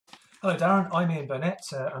Hello Darren, I'm Ian Burnett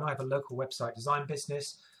and I have a local website design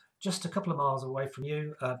business just a couple of miles away from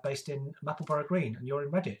you, based in Mappleborough Green, and you're in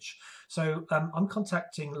Redditch. So I'm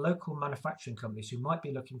contacting local manufacturing companies who might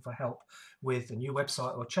be looking for help with a new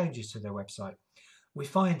website or changes to their website. We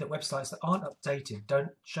find that websites that aren't updated don't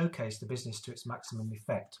showcase the business to its maximum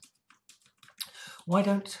effect. Why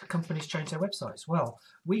don't companies change their websites? Well,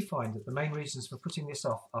 we find that the main reasons for putting this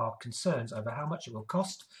off are concerns over how much it will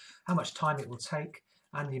cost, how much time it will take,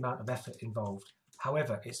 and the amount of effort involved.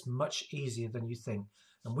 However, it's much easier than you think,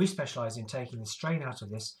 and we specialise in taking the strain out of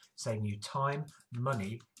this, saving you time,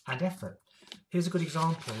 money, and effort. Here's a good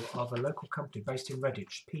example of a local company based in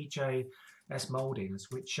Redditch, PJS Mouldings,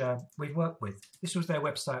 which we've worked with. This was their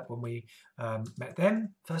website when we met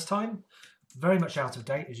them first time. Very much out of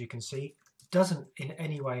date, as you can see. Doesn't in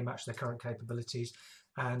any way match their current capabilities,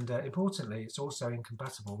 and importantly, it's also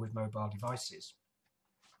incompatible with mobile devices.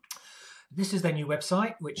 This is their new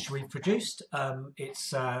website, which we've produced.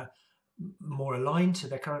 It's more aligned to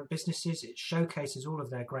their current businesses. It showcases all of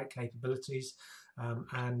their great capabilities,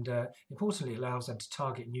 and importantly, allows them to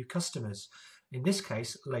target new customers. In this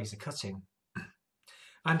case, laser cutting.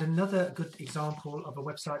 And another good example of a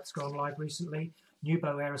website that's gone live recently,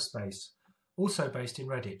 Nubo Aerospace, also based in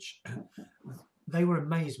Redditch. They were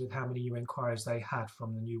amazed with how many new inquiries they had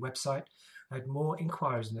from the new website. They had more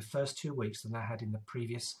inquiries in the first 2 weeks than they had in the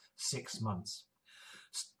previous 6 months.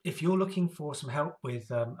 If you're looking for some help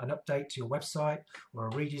with an update to your website or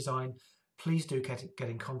a redesign, please do get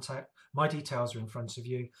in contact. My details are in front of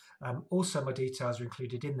you. Also, my details are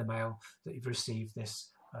included in the mail that you've received this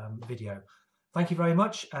video. Thank you very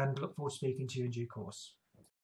much, and look forward to speaking to you in due course.